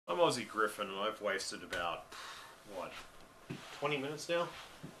Aussie Griffin, and I've wasted about, what, 20 minutes now?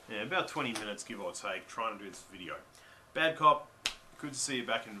 Yeah, about 20 minutes, give or take, trying to do this video. Bad Cop, good to see you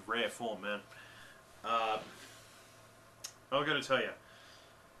back in rare form, man. I've got to tell you,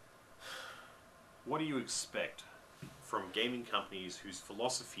 what do you expect from gaming companies whose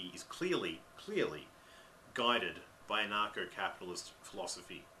philosophy is clearly guided by anarcho-capitalist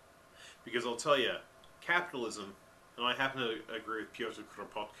philosophy? Because I'll tell you, capitalism, and I happen to agree with Pyotr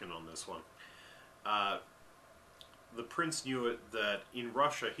Kropotkin on this one, the prince knew it that in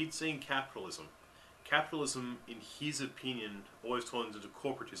Russia he'd seen capitalism. Capitalism, in his opinion, always turns into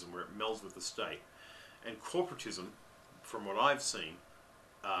corporatism, where it melds with the state. And corporatism, from what I've seen,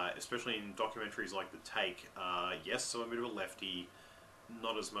 especially in documentaries like The Take, yes, so I'm a bit of a lefty,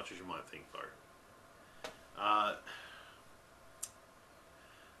 not as much as you might think though.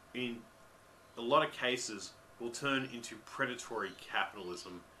 In a lot of cases, will turn into predatory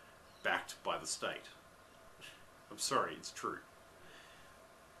capitalism backed by the state. I'm sorry, it's true.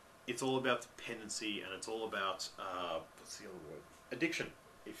 It's all about dependency, and it's all about, what's the other word? Addiction,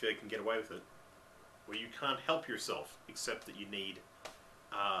 if they can get away with it. Where you can't help yourself, except that you need,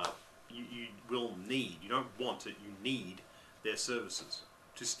 you will need, you don't want it, you need their services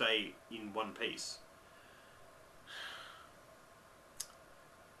to stay in one piece.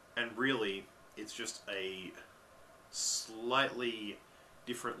 And really, it's just a slightly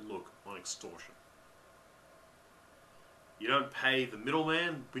different look on extortion. You don't pay the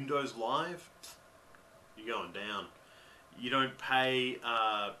middleman, Windows Live, you're going down. You don't pay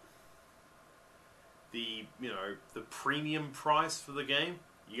the premium price for the game,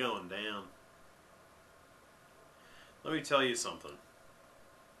 you're going down. Let me tell you something.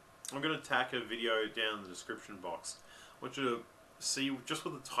 I'm going to tack a video down in the description box. I want you to see just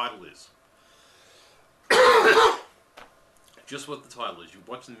what the title is. Just what the title is. You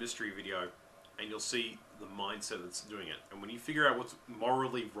watch the mystery video and you'll see the mindset that's doing it. And when you figure out what's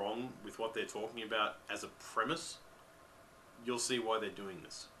morally wrong with what they're talking about as a premise, you'll see why they're doing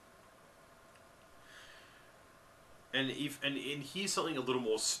this. And here's something a little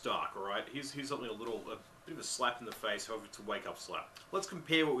more stark, alright? Here's something a bit of a slap in the face, however it's a wake-up slap. Let's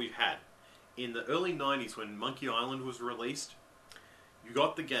compare what we've had. In the early 90s, when Monkey Island was released, you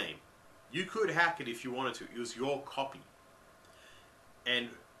got the game. You could hack it if you wanted to. It was your copy. And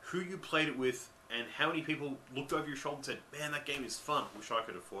who you played it with and how many people looked over your shoulder and said, man, that game is fun. Wish I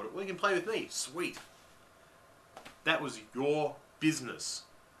could afford it. Well, you can play with me. Sweet. That was your business.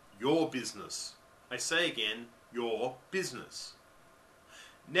 Your business. I say again, your business.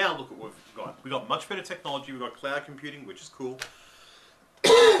 Now look at what we've got. We've got much better technology. We've got cloud computing, which is cool.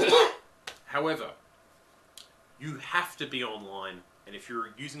 However, you have to be online, and if you're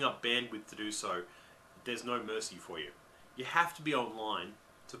using up bandwidth to do so, there's no mercy for you. You have to be online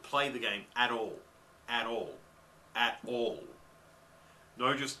to play the game at all. At all. At all.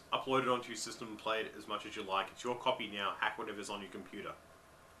 No, just upload it onto your system and play it as much as you like. It's your copy now. Hack whatever's on your computer.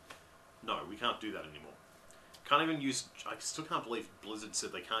 No, we can't do that anymore. Can't even use... I still can't believe Blizzard said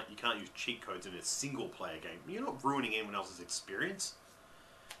you can't use cheat codes in a single-player game. You're not ruining anyone else's experience.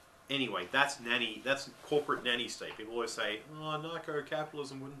 Anyway, that's corporate nanny state. People always say, oh,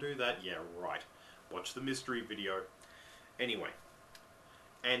 narco-capitalism wouldn't do that. Yeah, right. Watch the mystery video. Anyway,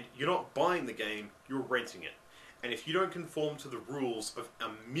 and you're not buying the game, you're renting it. And if you don't conform to the rules of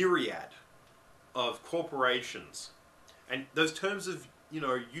a myriad of corporations, and those terms of,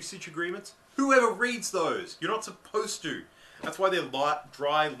 usage agreements, whoever reads those? You're not supposed to. That's why they're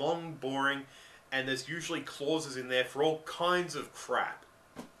dry, long, boring, and there's usually clauses in there for all kinds of crap.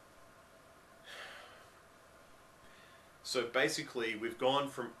 So basically, we've gone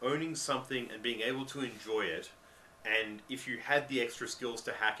from owning something and being able to enjoy it, and if you had the extra skills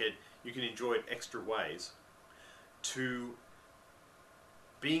to hack it, you can enjoy it extra ways, to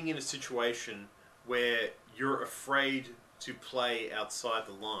being in a situation where you're afraid to play outside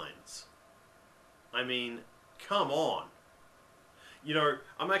the lines. I mean, come on.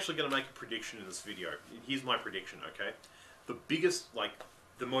 I'm actually going to make a prediction in this video. Here's my prediction, okay? The biggest,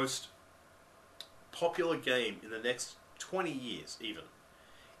 the most popular game in the next 20 years, even,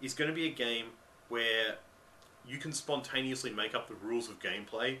 is going to be a game where you can spontaneously make up the rules of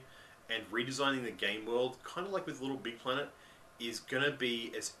gameplay, and redesigning the game world, kind of like with Little Big Planet, is going to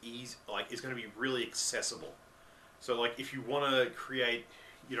be as easy, is going to be really accessible. So, if you want to create,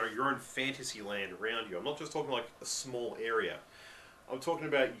 your own fantasy land around you, I'm not just talking a small area. I'm talking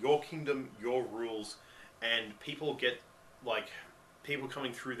about your kingdom, your rules, and people get, people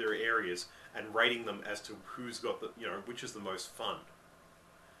coming through their areas and rating them as to who's got the, which is the most fun.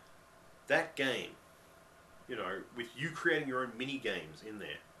 That game, with you creating your own mini games in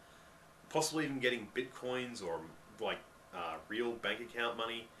there, possibly even getting bitcoins or like real bank account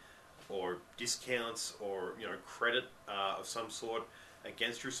money or discounts or credit of some sort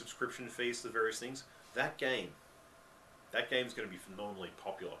against your subscription fees to the various things. That game's going to be phenomenally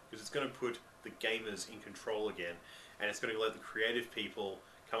popular because it's going to put the gamers in control again, and it's going to let the creative people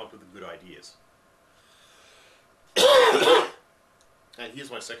come up with the good ideas. And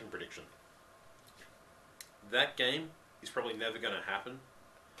here's my second prediction. That game is probably never going to happen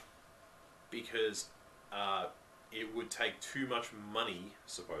because it would take too much money,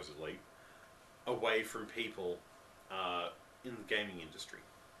 supposedly, away from people in the gaming industry.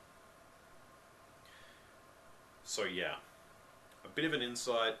 So yeah, a bit of an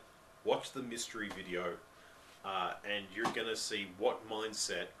insight. Watch the mystery video, and you're going to see what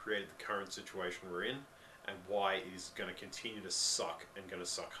mindset created the current situation we're in, and why it is going to continue to suck, and going to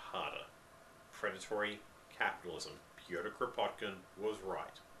suck harder. Predatory capitalism. Pyotr Kropotkin was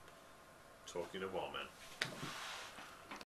right. Talking to Wildman.